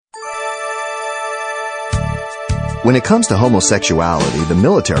When it comes to homosexuality, the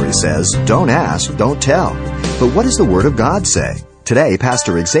military says, don't ask, don't tell. But what does the Word of God say? Today,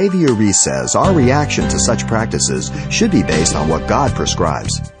 Pastor Xavier Reese says our reaction to such practices should be based on what God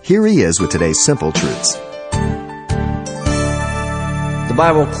prescribes. Here he is with today's Simple Truths. The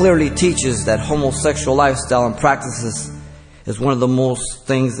Bible clearly teaches that homosexual lifestyle and practices is one of the most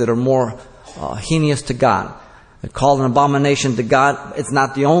things that are more heinous to God. They're called an abomination to God. It's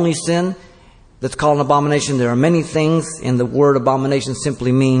not the only sin that's called an abomination. There are many things, and the word abomination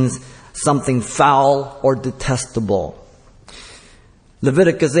simply means something foul or detestable.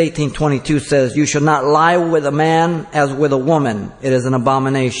 Leviticus 18:22 says, "You shall not lie with a man as with a woman. It is an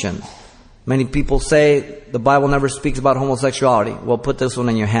abomination." Many people say the Bible never speaks about homosexuality. Well, put this one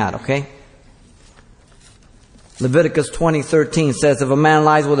in your hat, okay? Leviticus 20:13 says, "If a man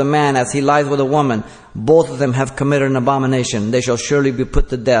lies with a man as he lies with a woman, both of them have committed an abomination. They shall surely be put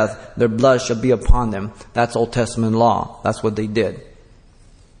to death. Their blood shall be upon them." That's Old Testament law. That's what they did.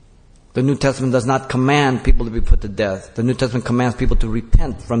 The New Testament does not command people to be put to death. The New Testament commands people to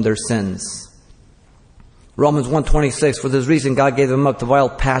repent from their sins. Romans 1:26, "For this reason God gave them up to vile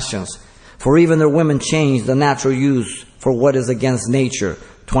passions. For even their women changed the natural use for what is against nature."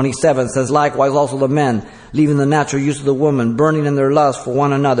 27 says, "Likewise also the men, leaving the natural use of the woman, burning in their lust for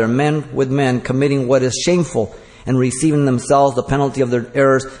one another, men with men, committing what is shameful, and receiving themselves the penalty of their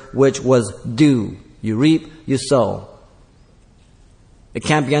errors, which was due." You reap, you sow. It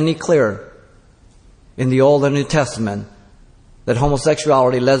can't be any clearer in the Old and New Testament that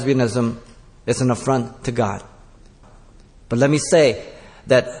homosexuality, lesbianism, is an affront to God. But let me say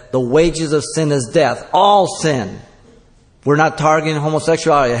that the wages of sin is death. All sin. We're not targeting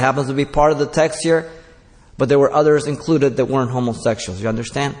homosexuality. It happens to be part of the text here, but there were others included that weren't homosexuals. You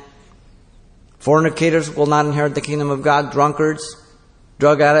understand? Fornicators will not inherit the kingdom of God. Drunkards,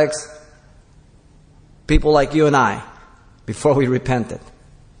 drug addicts, people like you and I, before we repented.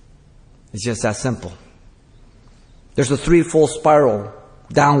 It's just that simple. There's a threefold spiral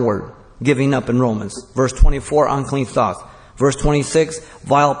downward, giving up in Romans. Verse 24, unclean thoughts. Verse 26,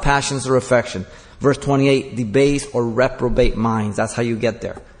 vile passions or affection. Verse 28, debased or reprobate minds. That's how you get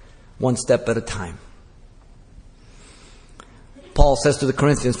there. One step at a time. Paul says to the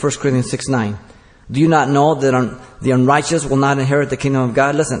Corinthians, 1 Corinthians 6:9, "Do you not know that the unrighteous will not inherit the kingdom of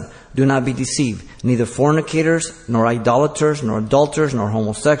God?" Listen, do not be deceived. Neither fornicators, nor idolaters, nor adulterers, nor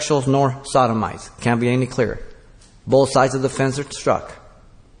homosexuals, nor sodomites. Can't be any clearer. Both sides of the fence are struck.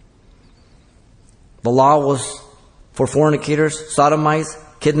 The law was for fornicators, sodomites,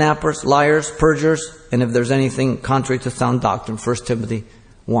 kidnappers, liars, perjurers, and if there's anything contrary to sound doctrine, 1 Timothy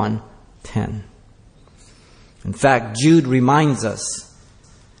 1:10. In fact, Jude reminds us,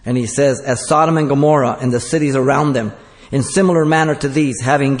 and he says, "As Sodom and Gomorrah and the cities around them, in similar manner to these,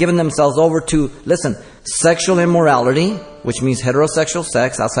 having given themselves over to," listen, "sexual immorality," which means heterosexual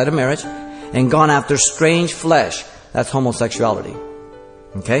sex outside of marriage, "and gone after strange flesh," that's homosexuality,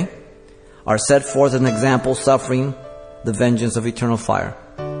 okay, "are set forth an example, suffering the vengeance of eternal fire."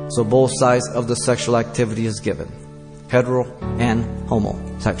 So both sides of the sexual activity is given, hetero and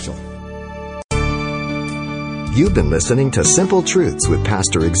homosexual. You've been listening to Simple Truths with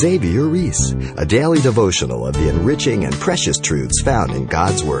Pastor Xavier Reese, a daily devotional of the enriching and precious truths found in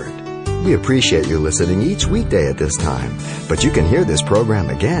God's Word. We appreciate you listening each weekday at this time, but you can hear this program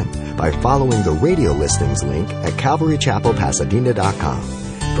again by following the radio listings link at CalvaryChapelPasadena.com.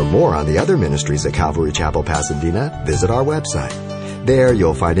 For more on the other ministries at Calvary Chapel Pasadena, visit our website. There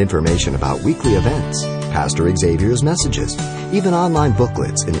you'll find information about weekly events, Pastor Xavier's messages, even online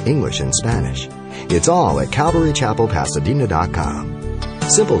booklets in English and Spanish. It's all at CalvaryChapelPasadena.com.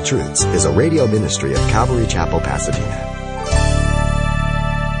 Simple Truths is a radio ministry of Calvary Chapel, Pasadena.